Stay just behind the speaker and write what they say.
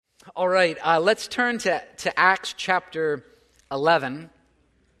All right, let's turn to Acts chapter 11.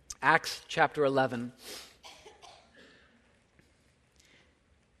 Acts chapter 11.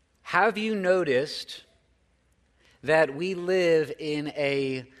 Have you noticed that we live in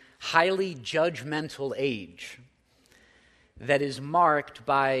a highly judgmental age that is marked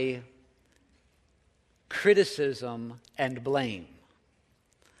by criticism and blame?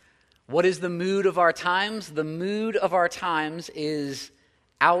 What is the mood of our times? The mood of our times is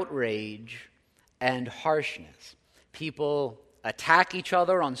outrage and harshness. People attack each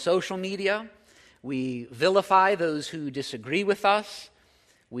other on social media. We vilify those who disagree with us.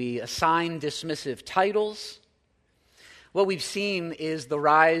 We assign dismissive titles. What we've seen is the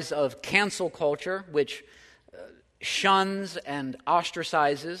rise of cancel culture, which shuns and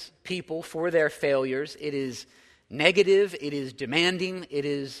ostracizes people for their failures. It is negative, it is demanding, it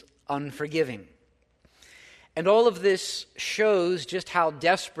is unforgiving. And all of this shows just how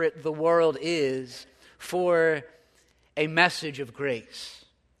desperate the world is for a message of grace.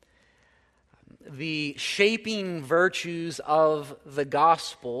 The shaping virtues of the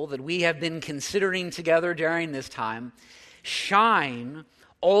gospel that we have been considering together during this time shine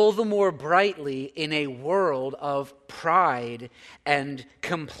all the more brightly in a world of pride and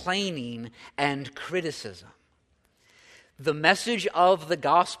complaining and criticism. The message of the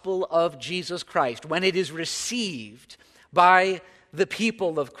gospel of Jesus Christ, when it is received by the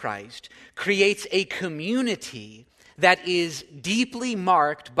people of Christ, creates a community that is deeply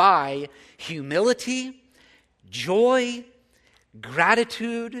marked by humility, joy,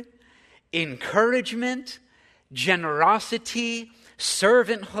 gratitude, encouragement, generosity,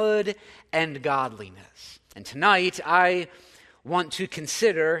 servanthood, and godliness. And tonight, I want to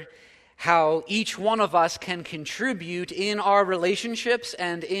consider how each one of us can contribute in our relationships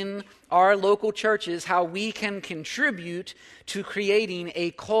and in our local churches, how we can contribute to creating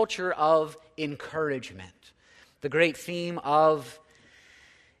a culture of encouragement. The great theme of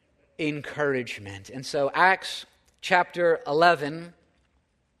encouragement. And so Acts chapter 11,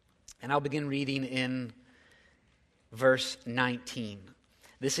 and I'll begin reading in verse 19.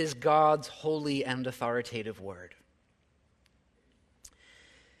 This is God's holy and authoritative word.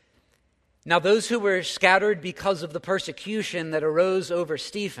 Now those who were scattered because of the persecution that arose over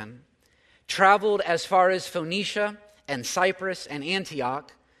Stephen traveled as far as Phoenicia and Cyprus and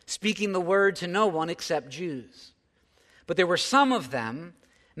Antioch, speaking the word to no one except Jews. But there were some of them,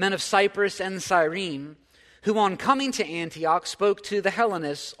 men of Cyprus and Cyrene, who on coming to Antioch spoke to the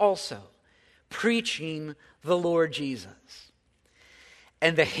Hellenists also, preaching the Lord Jesus.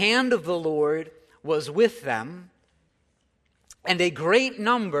 And the hand of the Lord was with them, and a great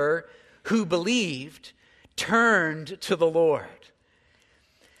number who believed turned to the Lord.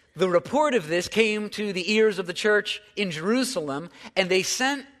 The report of this came to the ears of the church in Jerusalem, and they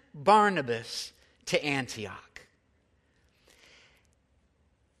sent Barnabas to Antioch.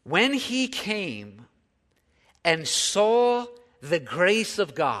 When he came and saw the grace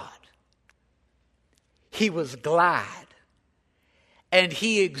of God, he was glad, and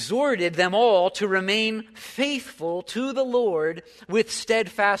he exhorted them all to remain faithful to the Lord with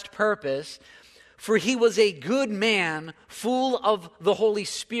steadfast purpose, for he was a good man, full of the Holy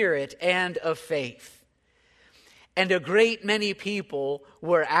Spirit and of faith. And a great many people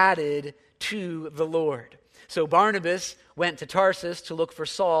were added to the Lord. So Barnabas went to Tarsus to look for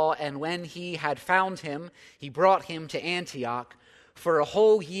Saul, and when he had found him, he brought him to Antioch. For a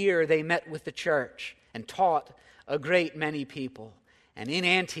whole year they met with the church and taught a great many people. And in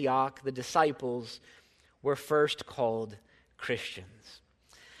Antioch, the disciples were first called Christians.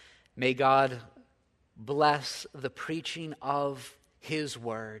 May God bless the preaching of his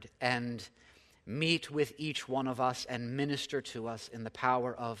word and meet with each one of us and minister to us in the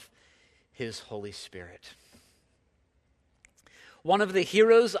power of his Holy Spirit. One of the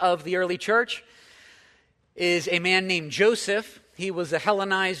heroes of the early church is a man named Joseph. He was a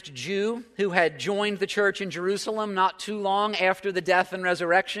Hellenized Jew who had joined the church in Jerusalem not too long after the death and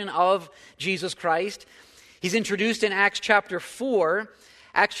resurrection of Jesus Christ. He's introduced in Acts chapter 4.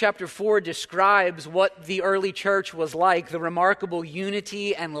 Acts chapter 4 describes what the early church was like, the remarkable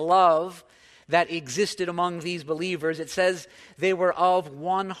unity and love that existed among these believers. It says they were of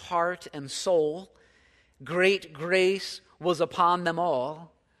one heart and soul. Great grace was upon them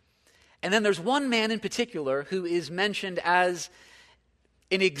all. And then there's one man in particular who is mentioned as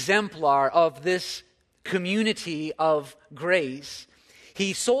an exemplar of this community of grace.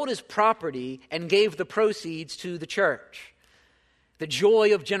 He sold his property and gave the proceeds to the church. The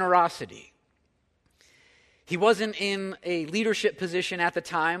joy of generosity. He wasn't in a leadership position at the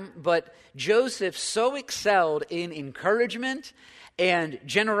time, but Joseph so excelled in encouragement and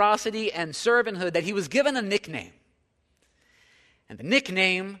generosity and servanthood that he was given a nickname. And the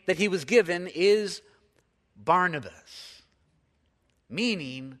nickname that he was given is Barnabas,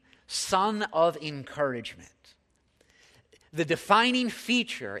 meaning son of encouragement. The defining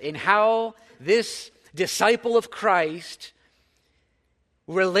feature in how this disciple of Christ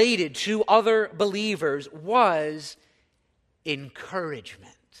related to other believers was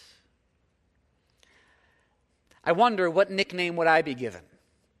encouragement. I wonder, what nickname would I be given?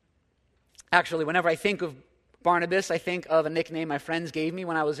 Actually, whenever I think of Barnabas, I think of a nickname my friends gave me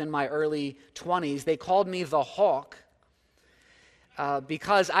when I was in my early 20s. They called me the Hawk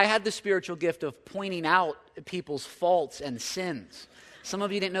because I had the spiritual gift of pointing out people's faults and sins. Some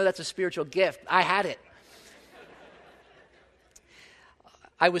of you didn't know that's a spiritual gift. I had it.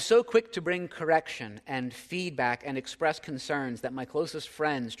 I was so quick to bring correction and feedback and express concerns that my closest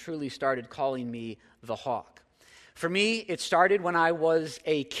friends truly started calling me the Hawk. For me, it started when I was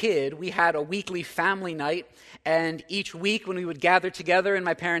a kid. We had a weekly family night, and each week when we would gather together in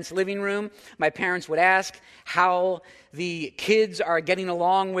my parents' living room, my parents would ask how the kids are getting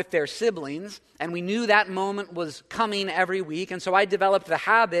along with their siblings, and we knew that moment was coming every week, and so I developed the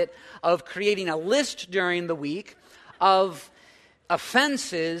habit of creating a list during the week of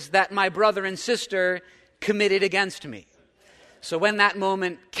offenses that my brother and sister committed against me. So when that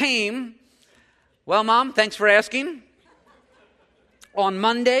moment came, well, Mom, thanks for asking. On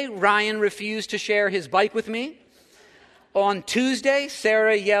Monday, Ryan refused to share his bike with me. On Tuesday,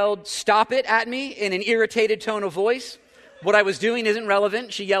 Sarah yelled, "Stop it," at me in an irritated tone of voice. What I was doing isn't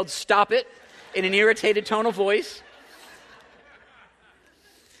relevant. She yelled, "Stop it," in an irritated tone of voice.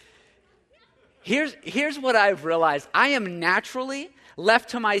 Here's what I've realized. I am naturally,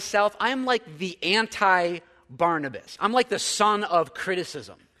 left to myself, I am like the anti-Barnabas. I'm like the son of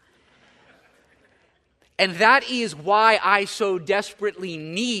criticism. And that is why I so desperately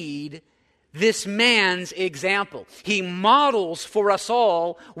need this man's example. He models for us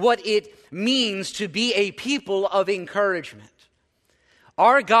all what it means to be a people of encouragement.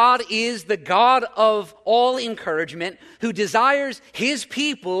 Our God is the God of all encouragement, who desires his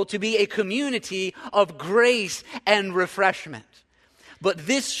people to be a community of grace and refreshment. But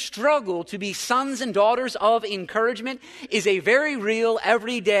this struggle to be sons and daughters of encouragement is a very real,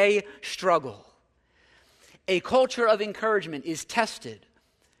 everyday struggle. A culture of encouragement is tested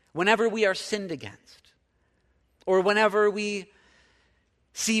whenever we are sinned against, or whenever we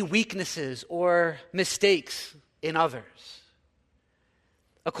see weaknesses or mistakes in others.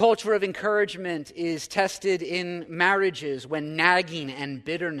 A culture of encouragement is tested in marriages when nagging and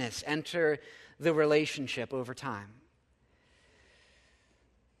bitterness enter the relationship over time.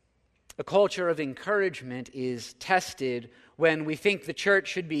 A culture of encouragement is tested when we think the church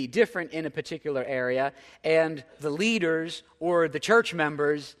should be different in a particular area and the leaders or the church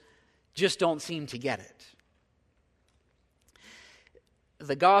members just don't seem to get it.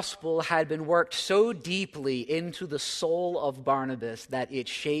 The gospel had been worked so deeply into the soul of Barnabas that it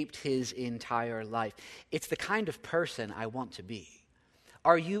shaped his entire life. It's the kind of person I want to be.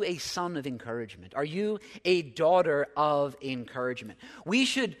 Are you a son of encouragement? Are you a daughter of encouragement?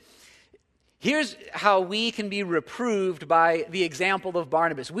 Here's how we can be reproved by the example of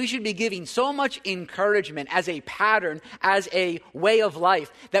Barnabas. We should be giving so much encouragement as a pattern, as a way of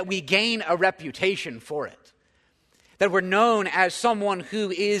life, that we gain a reputation for it. That we're known as someone who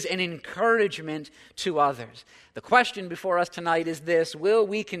is an encouragement to others. The question before us tonight is this: will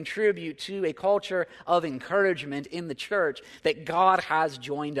we contribute to a culture of encouragement in the church that God has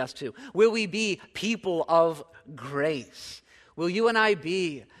joined us to? Will we be people of grace? Will you and I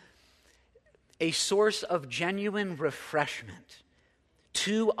be a source of genuine refreshment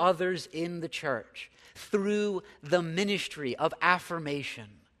to others in the church through the ministry of affirmation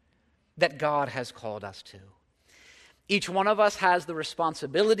that God has called us to? Each one of us has the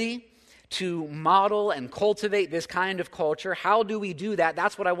responsibility to model and cultivate this kind of culture. How do we do that?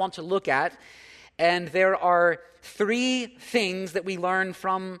 That's what I want to look at. And there are three things that we learn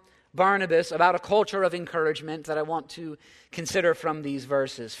from Barnabas about a culture of encouragement that I want to consider from these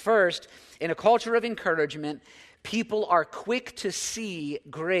verses. First, in a culture of encouragement, people are quick to see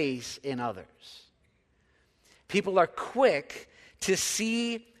grace in others. People are quick to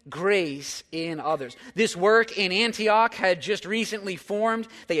see grace in others. This work in Antioch had just recently formed.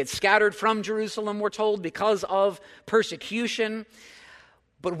 They had scattered from Jerusalem, we're told, because of persecution.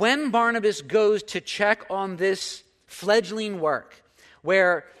 But when Barnabas goes to check on this fledgling work,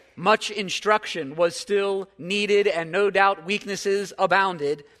 where much instruction was still needed and no doubt weaknesses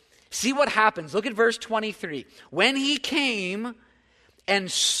abounded, See what happens. Look at verse 23. When he came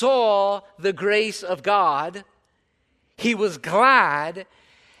and saw the grace of God, he was glad,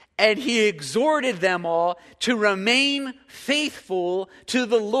 and he exhorted them all to remain faithful to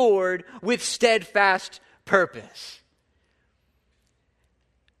the Lord with steadfast purpose.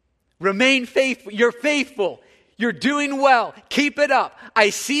 Remain faithful. You're faithful. You're doing well. Keep it up. I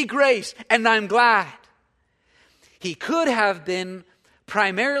see grace, and I'm glad. He could have been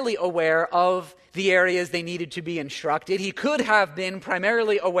primarily aware of the areas they needed to be instructed. He could have been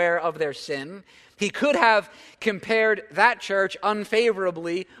primarily aware of their sin. He could have compared that church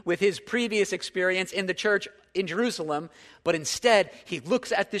unfavorably with his previous experience in the church in Jerusalem, but instead he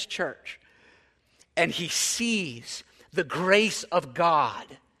looks at this church and he sees the grace of God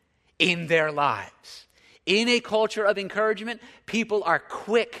in their lives. In a culture of encouragement, people are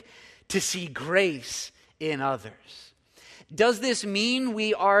quick to see grace in others. Does this mean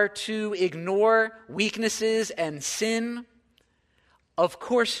we are to ignore weaknesses and sin? Of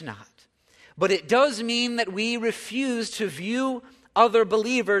course not. But it does mean that we refuse to view other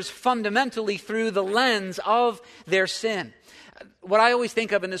believers fundamentally through the lens of their sin. What I always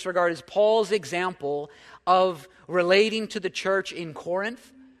think of in this regard is Paul's example of relating to the church in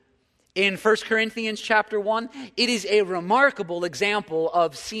Corinth. In 1 Corinthians chapter 1, it is a remarkable example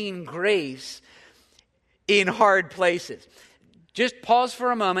of seeing grace in hard places. Just pause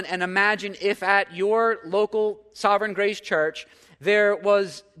for a moment and imagine if at your local Sovereign Grace Church there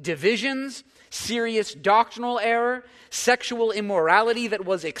was divisions, serious doctrinal error, sexual immorality that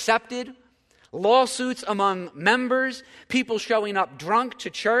was accepted, lawsuits among members, people showing up drunk to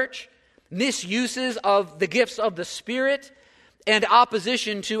church, misuses of the gifts of the Spirit, and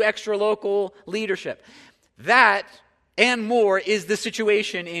opposition to extra-local leadership. That and more is the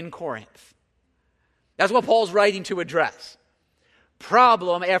situation in Corinth. That's what Paul's writing to address.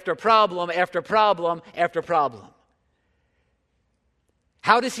 Problem after problem after problem after problem.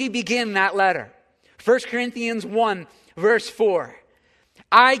 How does he begin that letter? 1 Corinthians 1, verse 4.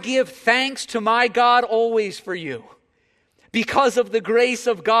 I give thanks to my God always for you, because of the grace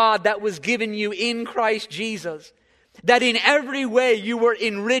of God that was given you in Christ Jesus, that in every way you were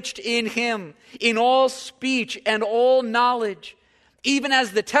enriched in him, in all speech and all knowledge, even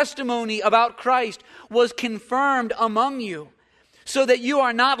as the testimony about Christ was confirmed among you, so that you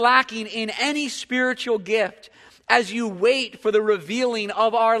are not lacking in any spiritual gift as you wait for the revealing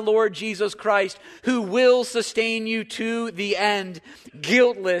of our Lord Jesus Christ, who will sustain you to the end,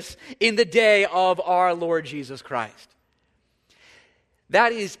 guiltless in the day of our Lord Jesus Christ.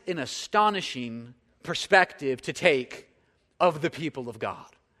 That is an astonishing perspective to take of the people of God.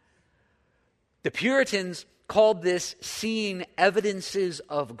 The Puritans called this seeing evidences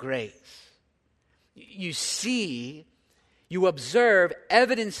of grace. You observe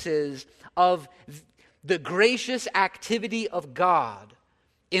evidences of the gracious activity of God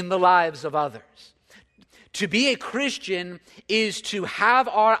in the lives of others. To be a Christian is to have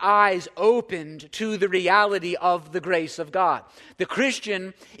our eyes opened to the reality of the grace of God. The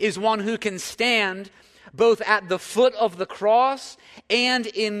Christian is one who can stand both at the foot of the cross and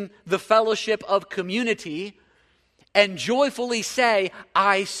in the fellowship of community and joyfully say,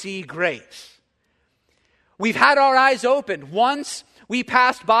 I see grace. We've had our eyes opened. Once we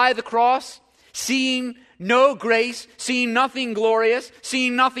passed by the cross, seeing no grace, seeing nothing glorious,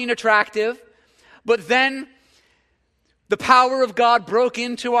 seeing nothing attractive. But then the power of God broke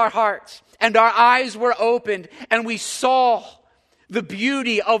into our hearts and our eyes were opened and we saw the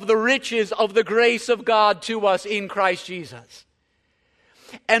beauty of the riches of the grace of God to us in Christ Jesus.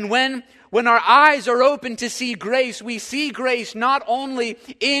 And when our eyes are open to see grace, we see grace not only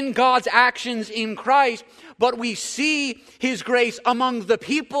in God's actions in Christ, but we see his grace among the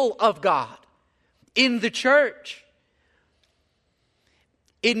people of God, in the church.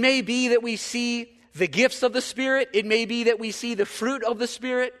 It may be that we see the gifts of the Spirit. It may be that we see the fruit of the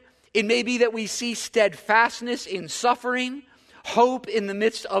Spirit. It may be that we see steadfastness in suffering, hope in the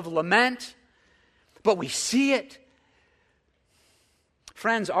midst of lament, but we see it.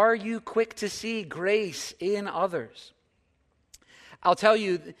 Friends, are you quick to see grace in others? I'll tell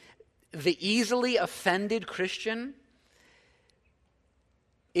you, the easily offended Christian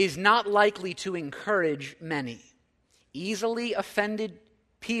is not likely to encourage many. Easily offended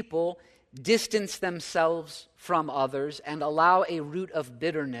people distance themselves from others and allow a root of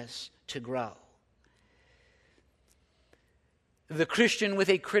bitterness to grow. The Christian with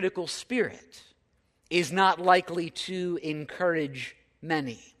a critical spirit is not likely to encourage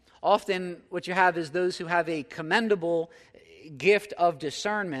many. Often what you have is those who have a commendable gift of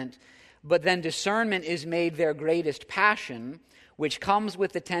discernment, but then discernment is made their greatest passion, which comes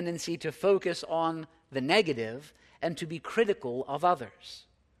with the tendency to focus on the negative and to be critical of others.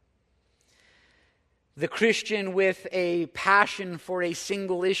 The Christian with a passion for a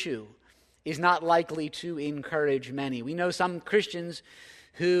single issue is not likely to encourage many. We know some Christians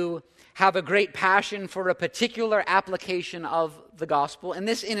who have a great passion for a particular application of the gospel, and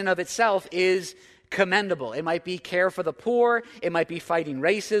this in and of itself is commendable. It might be care for the poor, it might be fighting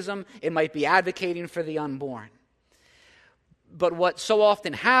racism, it might be advocating for the unborn. But what so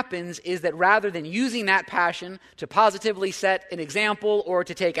often happens is that rather than using that passion to positively set an example or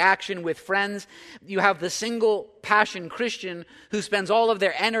to take action with friends, you have the single passion Christian who spends all of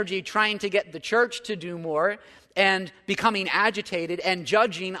their energy trying to get the church to do more and becoming agitated and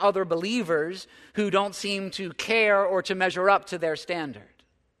judging other believers who don't seem to care or to measure up to their standard.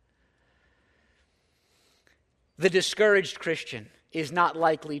 The discouraged Christian is not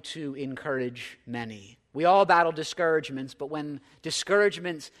likely to encourage many. We all battle discouragements, but when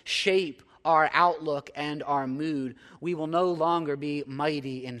discouragements shape our outlook and our mood, we will no longer be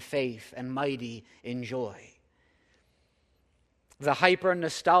mighty in faith and mighty in joy. The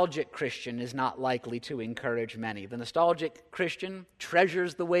hyper-nostalgic Christian is not likely to encourage many. The nostalgic Christian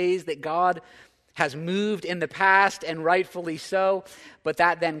treasures the ways that God has moved in the past, and rightfully so, but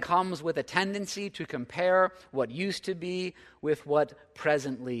that then comes with a tendency to compare what used to be with what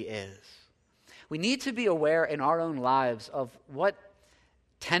presently is. We need to be aware in our own lives of what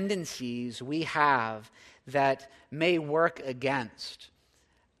tendencies we have that may work against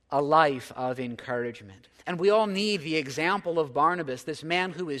a life of encouragement. And we all need the example of Barnabas, this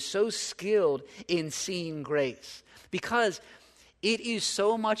man who is so skilled in seeing grace, because it is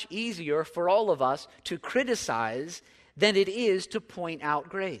so much easier for all of us to criticize than it is to point out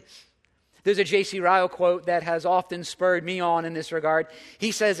grace. There's a J.C. Ryle quote that has often spurred me on in this regard.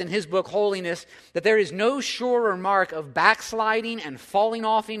 He says in his book, Holiness, that there is no surer mark of backsliding and falling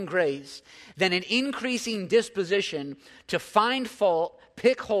off in grace than an increasing disposition to find fault,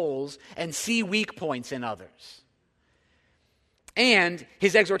 pick holes, and see weak points in others. And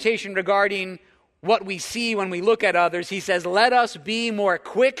his exhortation regarding what we see when we look at others, he says, let us be more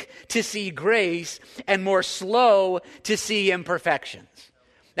quick to see grace and more slow to see imperfections.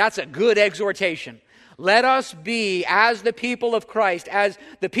 That's a good exhortation. Let us be, as the people of Christ, as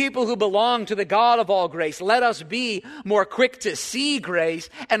the people who belong to the God of all grace, let us be more quick to see grace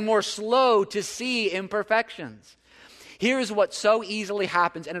and more slow to see imperfections. Here's what so easily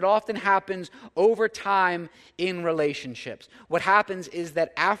happens, and it often happens over time in relationships. What happens is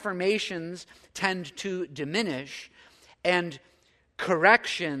that affirmations tend to diminish, and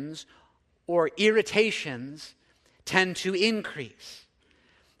corrections or irritations tend to increase.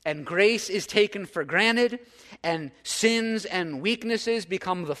 And grace is taken for granted, and sins and weaknesses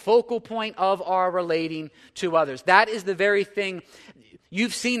become the focal point of our relating to others. That is the very thing.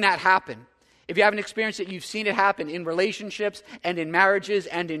 You've seen that happen. If you haven't experienced it, you've seen it happen in relationships and in marriages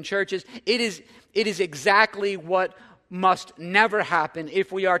and in churches. It is exactly what must never happen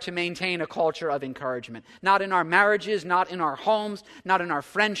if we are to maintain a culture of encouragement. Not in our marriages, not in our homes, not in our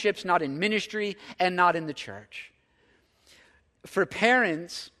friendships, not in ministry, and not in the church. For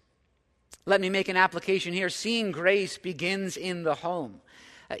parents, let me make an application here. Seeing grace begins in the home.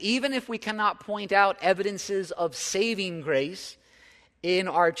 Even if we cannot point out evidences of saving grace in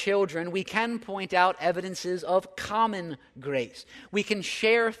our children, we can point out evidences of common grace. We can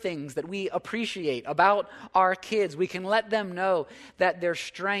share things that we appreciate about our kids. We can let them know that their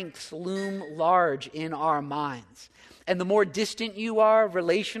strengths loom large in our minds. And the more distant you are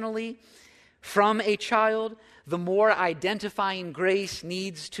relationally from a child, the more identifying grace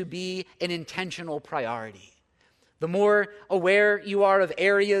needs to be an intentional priority. The more aware you are of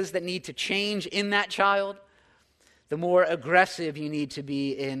areas that need to change in that child, the more aggressive you need to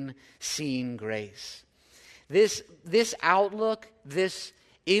be in seeing grace. This outlook, this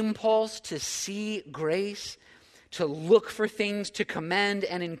impulse to see grace, to look for things, to commend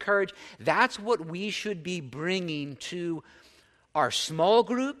and encourage, that's what we should be bringing to our small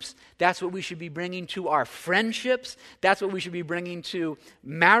groups. That's what we should be bringing to our friendships. That's what we should be bringing to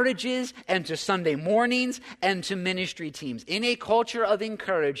marriages and to Sunday mornings and to ministry teams. In a culture of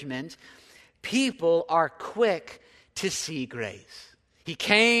encouragement, people are quick to see grace. He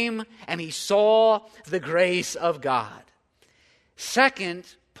came and he saw the grace of God.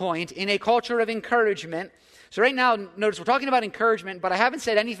 Second point, in a culture of encouragement, so right now, notice we're talking about encouragement, but I haven't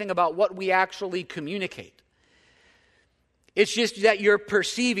said anything about what we actually communicate. It's just that you're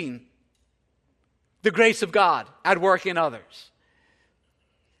perceiving the grace of God at work in others.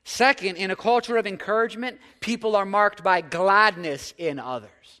 Second, in a culture of encouragement, people are marked by gladness in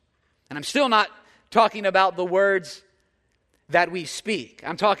others. And I'm still not talking about the words that we speak.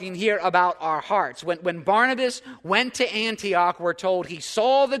 I'm talking here about our hearts. When Barnabas went to Antioch, we're told he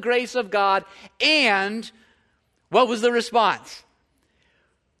saw the grace of God, and what was the response?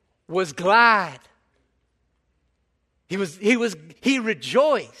 Was glad. He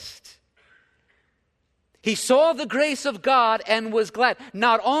rejoiced. He saw the grace of God and was glad.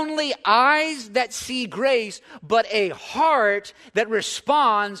 Not only eyes that see grace, but a heart that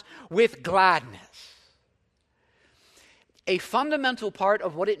responds with gladness. A fundamental part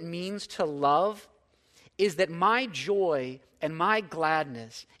of what it means to love is that my joy and my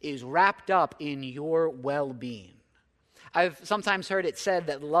gladness is wrapped up in your well-being. I've sometimes heard it said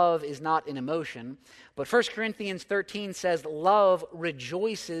that love is not an emotion, but 1 Corinthians 13 says love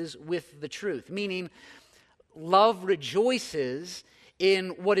rejoices with the truth, meaning love rejoices in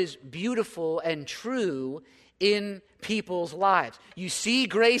what is beautiful and true in people's lives. You see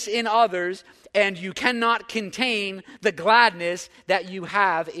grace in others, and you cannot contain the gladness that you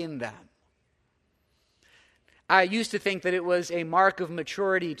have in them. I used to think that it was a mark of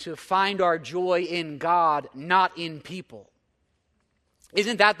maturity to find our joy in God, not in people.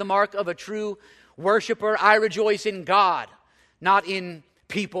 Isn't that the mark of a true worshiper? I rejoice in God, not in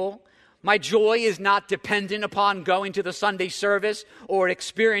people. My joy is not dependent upon going to the Sunday service or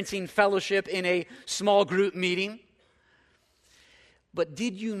experiencing fellowship in a small group meeting. But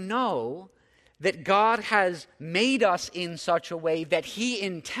did you know that God has made us in such a way that He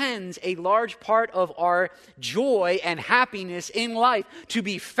intends a large part of our joy and happiness in life to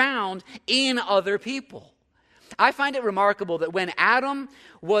be found in other people? I find it remarkable that when Adam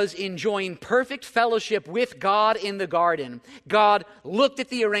was enjoying perfect fellowship with God in the garden, God looked at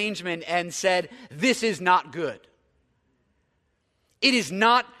the arrangement and said, "This is not good. It is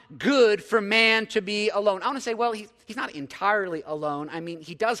not good for man to be alone." I want to say, well, he's not entirely alone. I mean,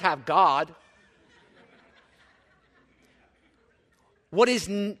 he does have God. What is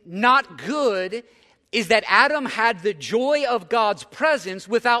not good is that Adam had the joy of God's presence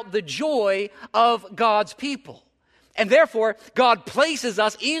without the joy of God's people. And therefore, God places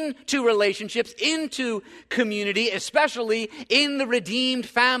us into relationships, into community, especially in the redeemed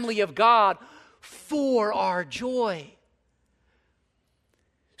family of God, for our joy.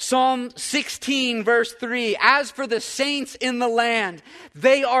 Psalm 16, verse 3, "As for the saints in the land,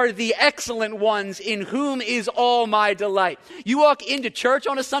 they are the excellent ones in whom is all my delight." You walk into church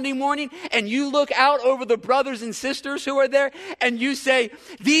on a Sunday morning and you look out over the brothers and sisters who are there and you say,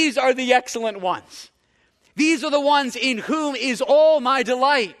 "These are the excellent ones. These are the ones in whom is all my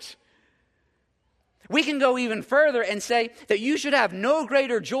delight." We can go even further and say that you should have no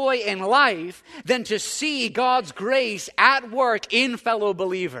greater joy in life than to see God's grace at work in fellow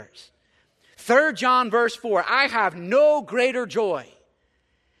believers. 3 John verse 4, "I have no greater joy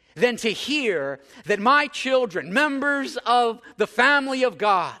than to hear that my children, members of the family of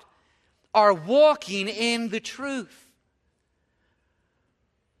God, are walking in the truth."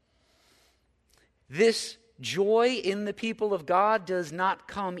 This joy in the people of God does not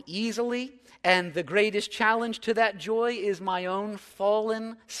come easily. And the greatest challenge to that joy is my own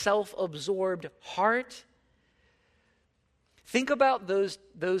fallen, self-absorbed heart. Think about those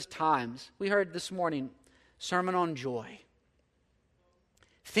times. We heard this morning, sermon on joy.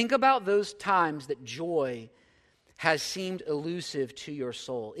 Think about those times that joy has seemed elusive to your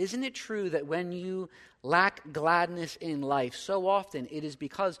soul. Isn't it true that when you lack gladness in life, so often it is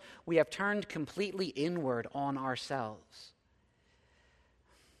because we have turned completely inward on ourselves?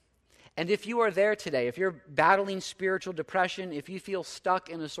 And if you are there today, if you're battling spiritual depression, if you feel stuck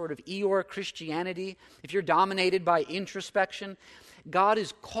in a sort of Eeyore Christianity, if you're dominated by introspection, God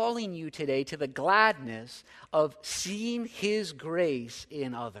is calling you today to the gladness of seeing His grace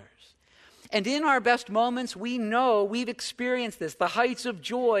in others. And in our best moments, we know we've experienced this, the heights of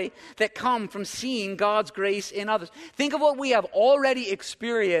joy that come from seeing God's grace in others. Think of what we have already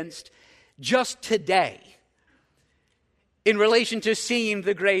experienced just today in relation to seeing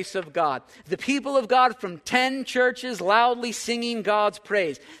the grace of God. The people of God from 10 churches loudly singing God's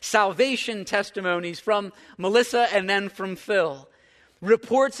praise. Salvation testimonies from Melissa and then from Phil.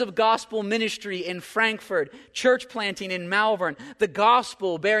 Reports of gospel ministry in Frankfurt, church planting in Malvern, the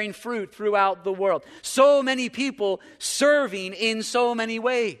gospel bearing fruit throughout the world. So many people serving in so many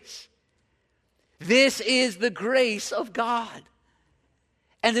ways. This is the grace of God.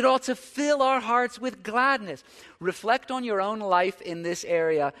 And it ought to fill our hearts with gladness. Reflect on your own life in this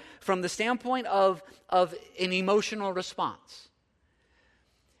area from the standpoint of an emotional response.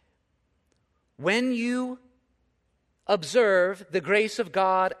 When you observe the grace of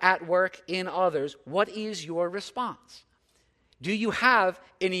God at work in others, what is your response? Do you have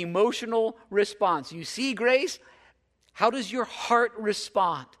an emotional response? You see grace, How does your heart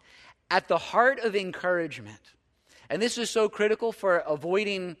respond? At the heart of encouragement, and this is so critical for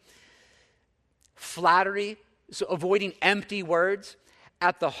avoiding flattery, so avoiding empty words,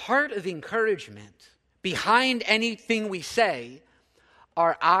 at the heart of encouragement, behind anything we say,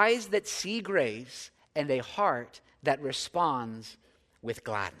 are eyes that see grace and a heart that responds with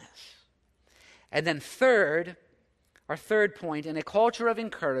gladness. And then our third point, in a culture of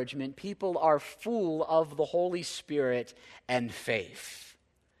encouragement, people are full of the Holy Spirit and faith.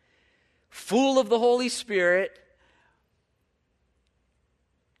 Full of the Holy Spirit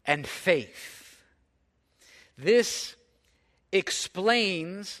and faith. This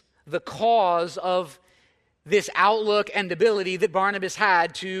explains the cause of this outlook and ability that Barnabas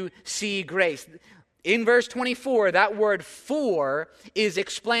had to see grace. In verse 24, that word "for" is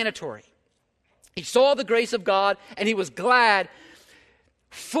explanatory. He saw the grace of God and he was glad,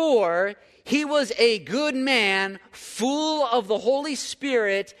 for he was a good man, full of the Holy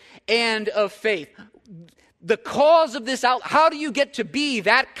Spirit and of faith. The cause of this how do you get to be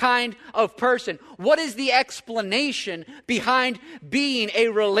that kind of person? What is the explanation behind being a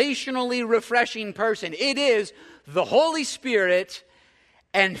relationally refreshing person? It is the Holy Spirit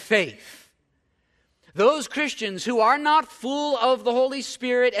and faith. Those Christians who are not full of the Holy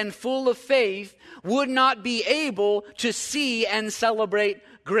Spirit and full of faith would not be able to see and celebrate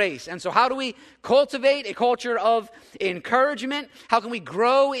grace. And so how do we cultivate a culture of encouragement? How can we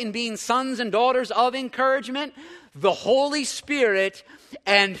grow in being sons and daughters of encouragement? The Holy Spirit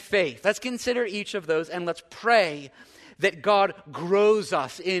and faith. Let's consider each of those and let's pray that God grows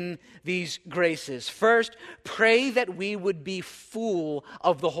us in these graces. First, pray that we would be full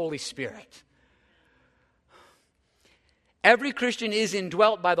of the Holy Spirit. Every Christian is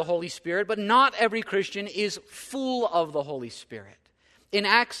indwelt by the Holy Spirit, but not every Christian is full of the Holy Spirit. In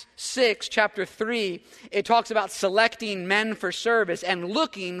Acts 6, chapter 3, it talks about selecting men for service and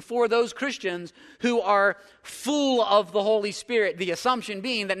looking for those Christians who are full of the Holy Spirit. The assumption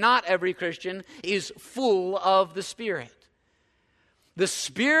being that not every Christian is full of the Spirit. The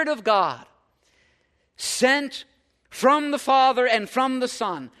Spirit of God, sent from the Father and from the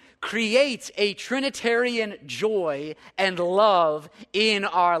Son, creates a Trinitarian joy and love in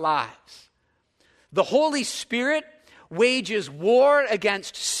our lives. The Holy Spirit wages war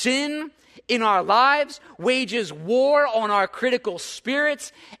against sin in our lives, wages war on our critical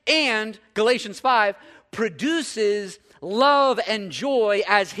spirits, and, Galatians 5, produces love and joy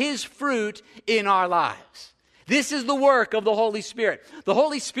as His fruit in our lives. This is the work of the Holy Spirit. The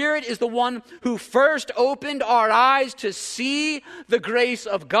Holy Spirit is the one who first opened our eyes to see the grace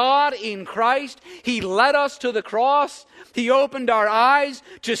of God in Christ. He led us to the cross. He opened our eyes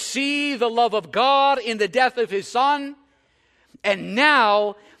to see the love of God in the death of His Son. And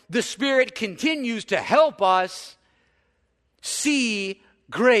now the Spirit continues to help us see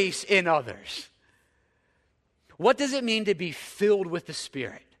grace in others. What does it mean to be filled with the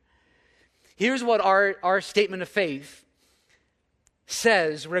Spirit? Here's what our statement of faith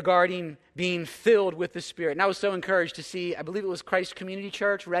says regarding being filled with the Spirit. And I was so encouraged to see, I believe it was Christ Community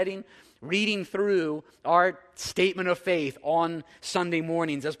Church, reading through our statement of faith on Sunday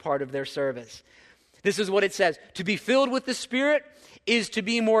mornings as part of their service. This is what it says. To be filled with the Spirit is to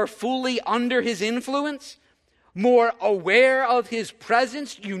be more fully under His influence, more aware of His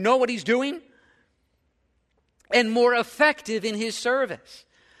presence, you know what He's doing, and more effective in His service.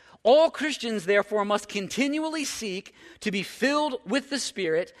 All Christians, therefore, must continually seek to be filled with the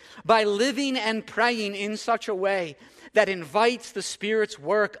Spirit by living and praying in such a way that invites the Spirit's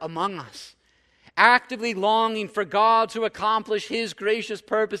work among us, actively longing for God to accomplish His gracious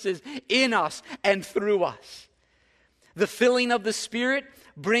purposes in us and through us. The filling of the Spirit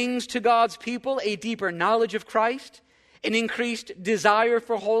brings to God's people a deeper knowledge of Christ, an increased desire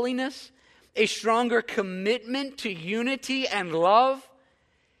for holiness, a stronger commitment to unity and love,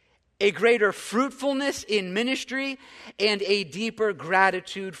 a greater fruitfulness in ministry, and a deeper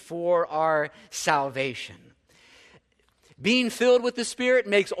gratitude for our salvation. Being filled with the Spirit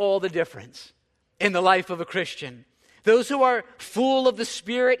makes all the difference in the life of a Christian. Those who are full of the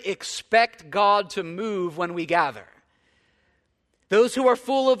Spirit expect God to move when we gather. Those who are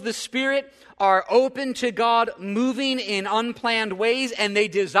full of the Spirit are open to God moving in unplanned ways, and they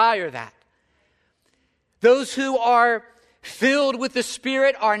desire that. Those who are filled with the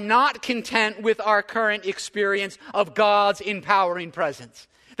Spirit are not content with our current experience of God's empowering presence.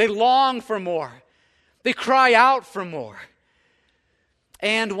 They long for more. They cry out for more.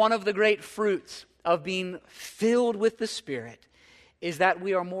 And one of the great fruits of being filled with the Spirit is that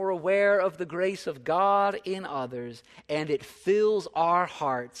we are more aware of the grace of God in others, and it fills our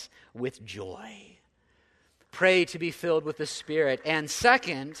hearts with joy. pray to be filled with the Spirit. And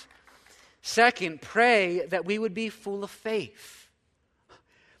second, pray that we would be full of faith.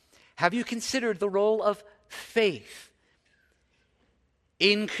 Have you considered the role of faith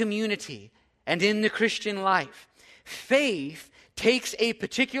in community and in the Christian life? Faith takes a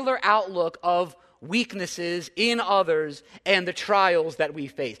particular outlook of weaknesses in others and the trials that we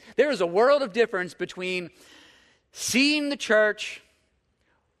face. There is a world of difference between seeing the church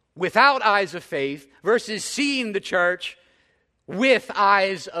without eyes of faith versus seeing the church with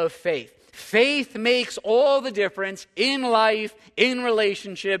eyes of faith. Faith makes all the difference in life, in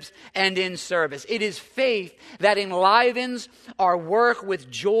relationships, and in service. It is faith that enlivens our work with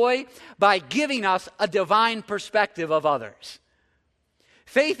joy by giving us a divine perspective of others.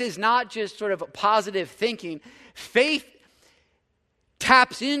 Faith is not just sort of positive thinking. Faith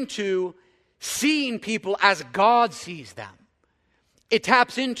taps into seeing people as God sees them. It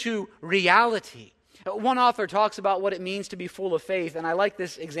taps into reality. One author talks about what it means to be full of faith, and I like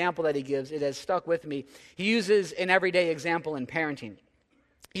this example that he gives. It has stuck with me. He uses an everyday example in parenting.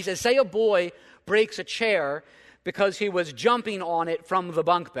 He says, say a boy breaks a chair because he was jumping on it from the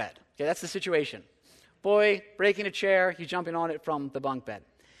bunk bed. Okay, that's the situation. Boy breaking a chair, he's jumping on it from the bunk bed.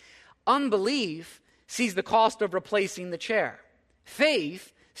 Unbelief sees the cost of replacing the chair.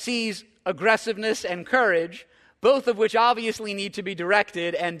 Faith sees aggressiveness and courage, both of which obviously need to be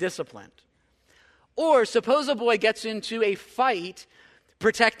directed and disciplined. Or suppose a boy gets into a fight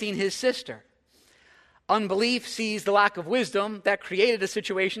protecting his sister. Unbelief sees the lack of wisdom that created a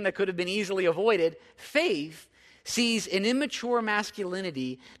situation that could have been easily avoided. Faith sees an immature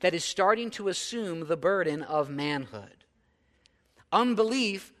masculinity that is starting to assume the burden of manhood.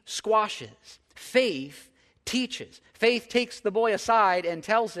 Unbelief squashes. Faith teaches. Faith takes the boy aside and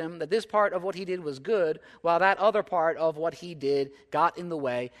tells him that this part of what he did was good, while that other part of what he did got in the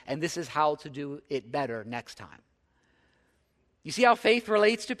way, and this is how to do it better next time. You see how faith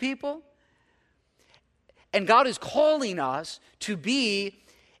relates to people? And God is calling us to be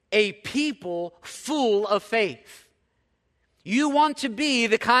a people full of faith. You want to be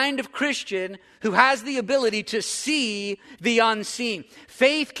the kind of Christian who has the ability to see the unseen.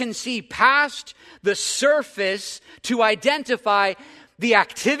 Faith can see past the surface to identify the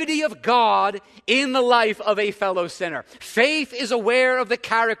activity of God in the life of a fellow sinner. Faith is aware of the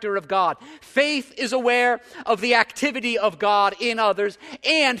character of God. Faith is aware of the activity of God in others.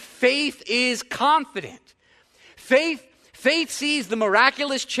 And faith is confident. Faith sees the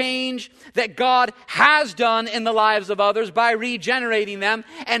miraculous change that God has done in the lives of others by regenerating them.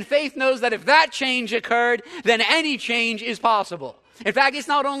 And faith knows that if that change occurred, then any change is possible. In fact, it's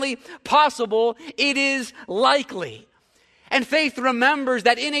not only possible, it is likely. And faith remembers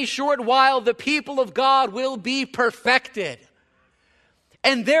that in a short while, the people of God will be perfected.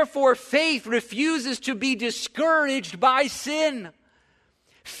 And therefore, faith refuses to be discouraged by sin.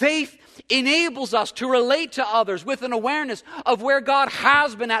 Faith enables us to relate to others with an awareness of where God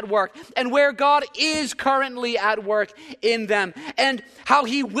has been at work and where God is currently at work in them and how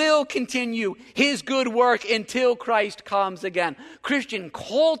he will continue his good work until Christ comes again. Christian,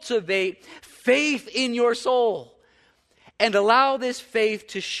 cultivate faith in your soul and allow this faith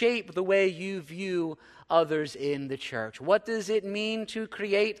to shape the way you view others in the church. What does it mean to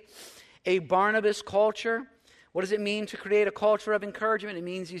create a Barnabas culture? What does it mean to create a culture of encouragement? It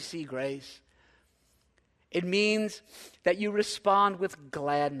means you see grace. It means that you respond with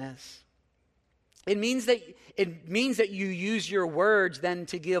gladness. It means that you use your words then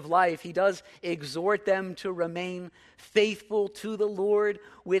to give life. He does exhort them to remain faithful to the Lord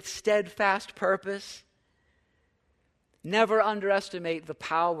with steadfast purpose. Never underestimate the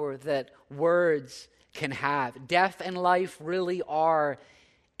power that words can have. Death and life really are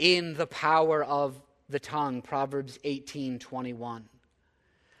in the power of the tongue, Proverbs 18:21.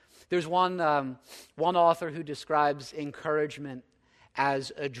 There's one author who describes encouragement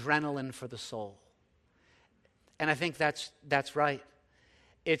as adrenaline for the soul. And I think that's right.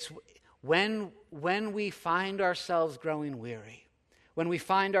 It's when we find ourselves growing weary, when we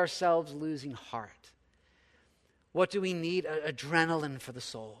find ourselves losing heart, what do we need? Adrenaline for the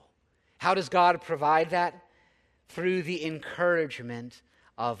soul. How does God provide that? Through the encouragement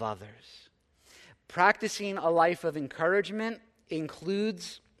of others. Practicing a life of encouragement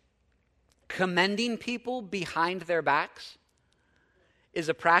includes commending people behind their backs. Is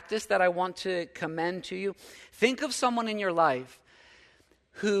a practice that I want to commend to you. Think of someone in your life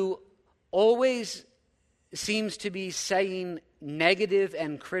who always seems to be saying negative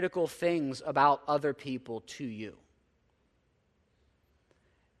and critical things about other people to you.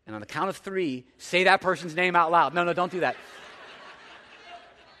 And on the count of 3, say that person's name out loud. No, don't do that.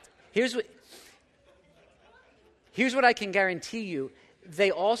 Here's what... Here's what I can guarantee you.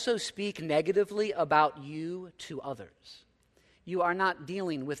 They also speak negatively about you to others. You are not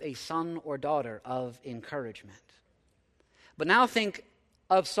dealing with a son or daughter of encouragement. But now think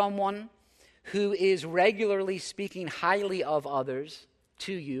of someone who is regularly speaking highly of others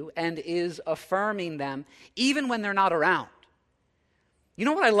to you and is affirming them even when they're not around. You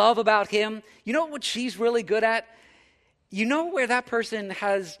know what I love about him? You know what she's really good at? You know where that person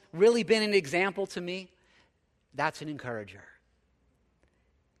has really been an example to me? That's an encourager.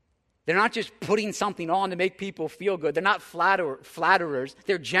 They're not just putting something on to make people feel good. They're not flatterers.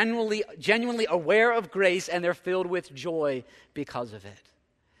 They're genuinely aware of grace, and they're filled with joy because of it.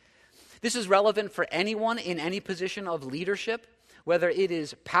 This is relevant for anyone in any position of leadership, whether it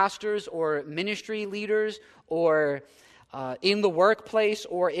is pastors or ministry leaders or in the workplace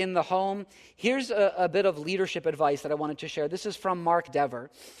or in the home. Here's a bit of leadership advice that I wanted to share. This is from Mark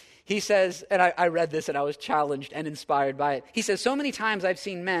Dever. He says, and I read this and I was challenged and inspired by it. He says, so many times I've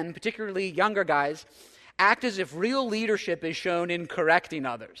seen men, particularly younger guys, act as if real leadership is shown in correcting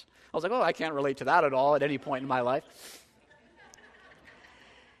others. I was like, oh, I can't relate to that at all at any point in my life.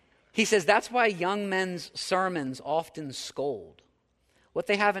 He says, that's why young men's sermons often scold. What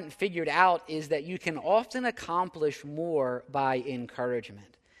they haven't figured out is that you can often accomplish more by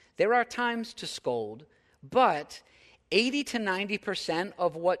encouragement. There are times to scold, but 80 to 90%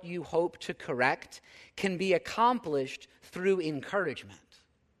 of what you hope to correct can be accomplished through encouragement.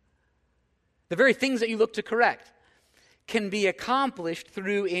 The very things that you look to correct can be accomplished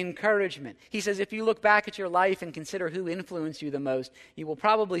through encouragement. He says if you look back at your life and consider who influenced you the most, you will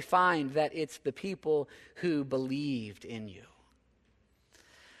probably find that it's the people who believed in you.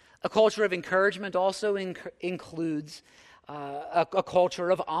 A culture of encouragement also includes a culture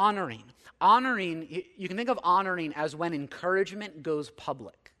of honoring. Honoring, you can think of honoring as when encouragement goes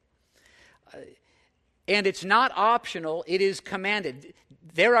public. And it's not optional, it is commanded.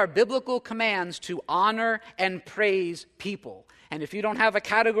 There are biblical commands to honor and praise people. And if you don't have a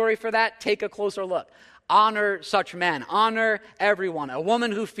category for that, take a closer look. Honor such men. Honor everyone. A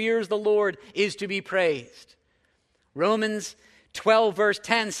woman who fears the Lord is to be praised. Romans 12 verse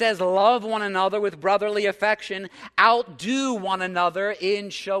 10 says, love one another with brotherly affection. Outdo one another in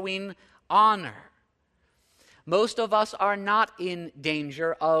showing honor. Most of us are not in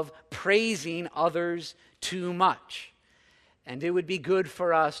danger of praising others too much. And it would be good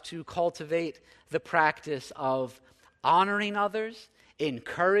for us to cultivate the practice of honoring others,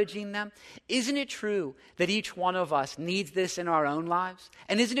 encouraging them. Isn't it true that each one of us needs this in our own lives?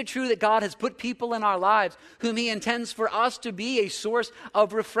 And isn't it true that God has put people in our lives whom He intends for us to be a source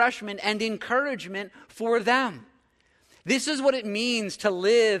of refreshment and encouragement for them? This is what it means to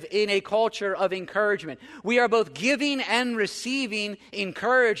live in a culture of encouragement. We are both giving and receiving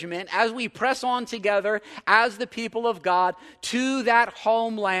encouragement as we press on together as the people of God to that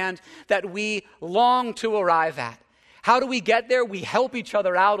homeland that we long to arrive at. How do we get there? We help each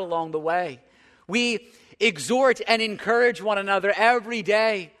other out along the way. We exhort and encourage one another every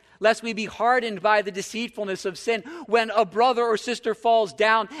day, lest we be hardened by the deceitfulness of sin. When a brother or sister falls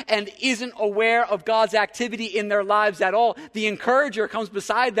down and isn't aware of God's activity in their lives at all, the encourager comes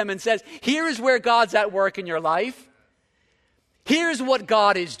beside them and says, here is where God's at work in your life. Here's what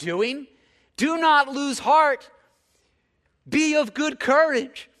God is doing. Do not lose heart. Be of good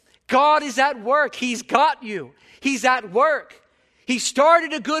courage. God is at work. He's got you. He's at work. He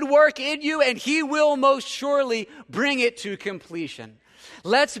started a good work in you, and He will most surely bring it to completion.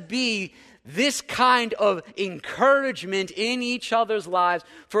 Let's be this kind of encouragement in each other's lives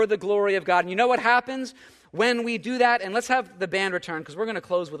for the glory of God. And you know what happens when we do that? And let's have the band return because we're going to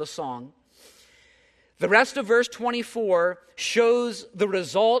close with a song. The rest of verse 24 shows the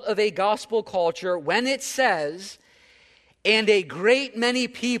result of a gospel culture when it says, and a great many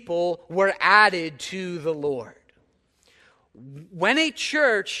people were added to the Lord. When a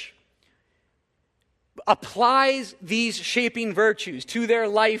church applies these shaping virtues to their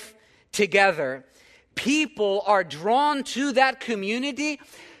life together, people are drawn to that community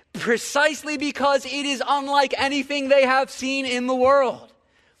precisely because it is unlike anything they have seen in the world.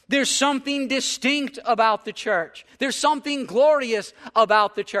 There's something distinct about the church. There's something glorious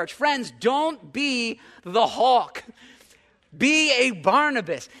about the church. Friends, don't be the hawk. Be a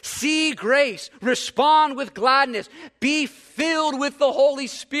Barnabas. See grace. Respond with gladness. Be filled with the Holy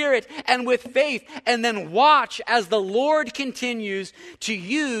Spirit and with faith. And then watch as the Lord continues to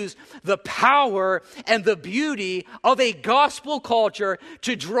use the power and the beauty of a gospel culture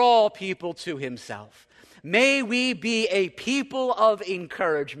to draw people to Himself. May we be a people of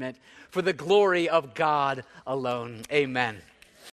encouragement for the glory of God alone. Amen.